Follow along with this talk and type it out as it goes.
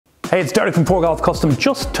Hey, it's Derek from ForeGolf Custom.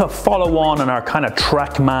 Just to follow on our kind of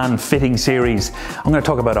TrackMan fitting series, I'm going to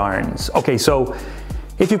talk about irons. Okay, so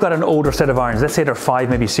if you've got an older set of irons, let's say they're 5,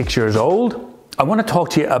 maybe 6 years old, I want to talk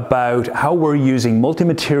to you about how we're using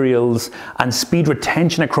multi-materials and speed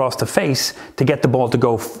retention across the face to get the ball to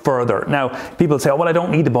go further. Now, people say, oh, well, I don't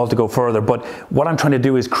need the ball to go further, but what I'm trying to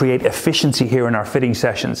do is create efficiency here in our fitting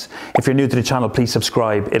sessions. If you're new to the channel, please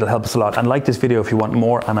subscribe. It'll help us a lot. And like this video if you want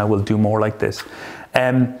more, and I will do more like this.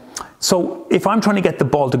 So if I'm trying to get the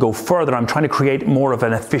ball to go further, I'm trying to create more of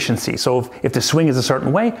an efficiency. So if the swing is a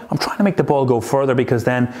certain way, I'm trying to make the ball go further because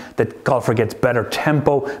then the golfer gets better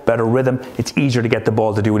tempo, better rhythm. It's easier to get the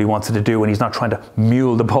ball to do what he wants it to do and he's not trying to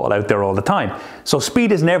mule the ball out there all the time. So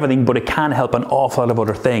speed isn't everything, but it can help an awful lot of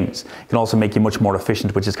other things. It can also make you much more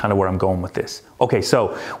efficient, which is kind of where I'm going with this. Okay,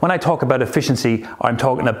 so when I talk about efficiency, I'm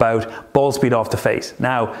talking about ball speed off the face.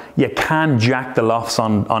 Now, you can jack the lofts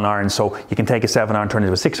on irons, so you can take a 7-iron, turn it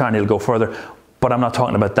into a 6-iron, it'll go further, but I'm not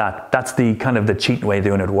talking about that. That's the kind of the cheating way of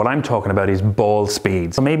doing it. What I'm talking about is ball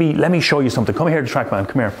speed. So maybe let me show you something. Come here to TrackMan,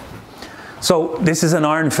 come here. So this is an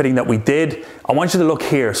iron fitting that we did. I want you to look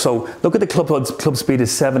here. So look at the club speed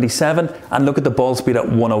is 77 and look at the ball speed at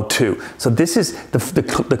 102. So this is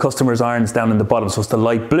the customer's irons down in the bottom. So it's the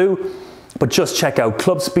light blue, but just check out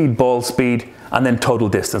club speed, ball speed, and then total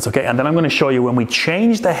distance, okay? And then I'm gonna show you when we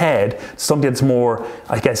change the head, something that's more,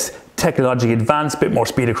 I guess, technologically advanced, bit more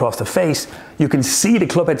speed across the face, you can see the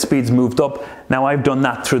club head speeds moved up. Now I've done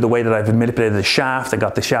that through the way that I've manipulated the shaft. I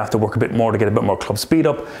got the shaft to work a bit more to get a bit more club speed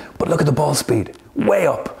up, but look at the ball speed, way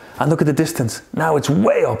up. And look at the distance, now it's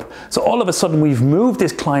way up. So all of a sudden we've moved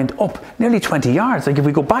this client up nearly 20 yards. Like if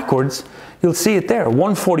we go backwards, you'll see it there,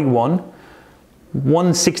 141,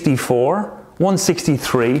 164,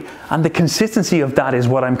 163, and the consistency of that is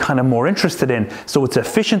what I'm kind of more interested in. So it's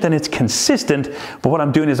efficient and it's consistent, but what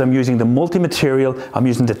I'm doing is I'm using the multi-material, I'm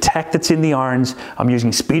using the tech that's in the irons, I'm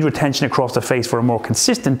using speed retention across the face for a more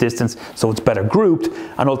consistent distance, so it's better grouped,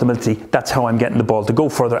 and ultimately that's how I'm getting the ball to go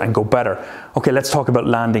further and go better. Okay, let's talk about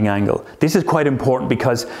landing angle. This is quite important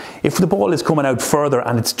because if the ball is coming out further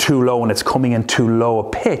and it's too low and it's coming in too low a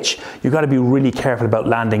pitch, you've got to be really careful about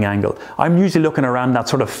landing angle. I'm usually looking around that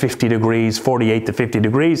sort of 50 degrees, 48 to 50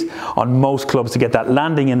 degrees on most clubs to get that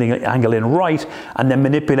landing angle in right, and then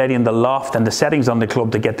manipulating the loft and the settings on the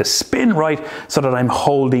club to get the spin right so that I'm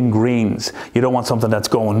holding greens. You don't want something that's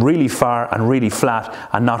going really far and really flat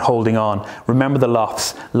and not holding on. Remember the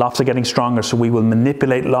lofts. Lofts are getting stronger, so we will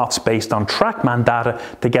manipulate lofts based on TrackMan data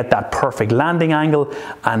to get that perfect landing angle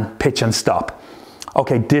and pitch and stop.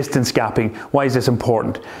 Okay, distance gapping. Why is this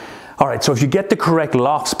important? All right, so if you get the correct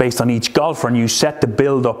lofts based on each golfer and you set the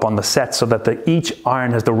build up on the set so that each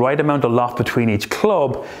iron has the right amount of loft between each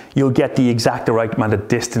club, you'll get the exact right amount of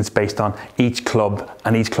distance based on each club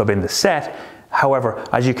and each club in the set. However,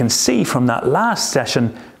 as you can see from that last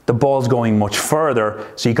session, the ball's going much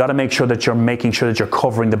further, so you got to make sure that you're making sure that you're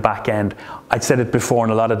covering the back end. I'd said it before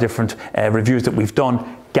in a lot of different reviews that we've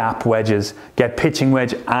done. Gap wedges, get pitching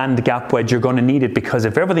wedge and gap wedge. You're going to need it because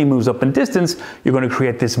if everything moves up in distance, you're going to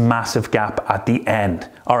create this massive gap at the end.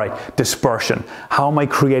 All right, dispersion. How am I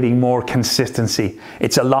creating more consistency?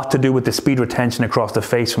 It's a lot to do with the speed retention across the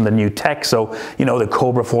face from the new tech. So, you know, the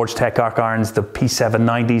Cobra Forge Tech arc irons, the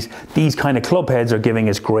P790s, these kind of club heads are giving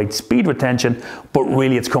us great speed retention, but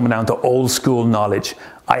really it's coming down to old school knowledge.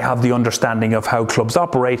 I have the understanding of how clubs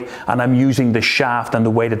operate, and I'm using the shaft and the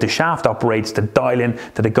way that the shaft operates to dial in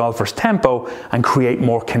to the golfer's tempo and create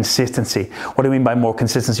more consistency. What do I mean by more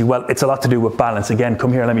consistency? Well, it's a lot to do with balance. Again,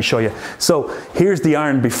 come here, let me show you. So here's the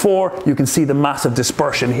iron before. You can see the massive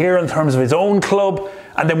dispersion here in terms of his own club.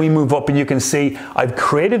 And then we move up and you can see I've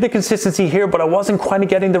created the consistency here, but I wasn't quite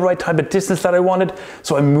getting the right type of distance that I wanted.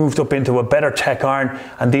 So I moved up into a better tech iron,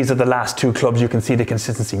 and these are the last two clubs. You can see the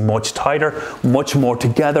consistency much tighter, much more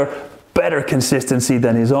together, better consistency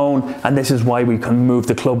than his own, and this is why we can move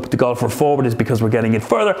the golfer forward, is because we're getting it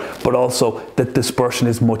further, but also the dispersion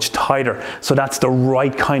is much tighter. So that's the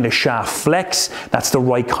right kind of shaft flex, that's the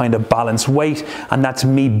right kind of balance weight, and that's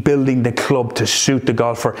me building the club to suit the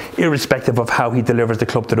golfer, irrespective of how he delivers the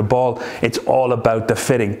club to the ball. It's all about the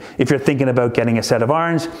fitting. If you're thinking about getting a set of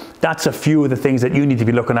irons, that's a few of the things that you need to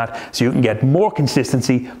be looking at so you can get more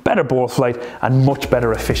consistency, better ball flight, and much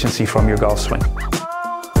better efficiency from your golf swing.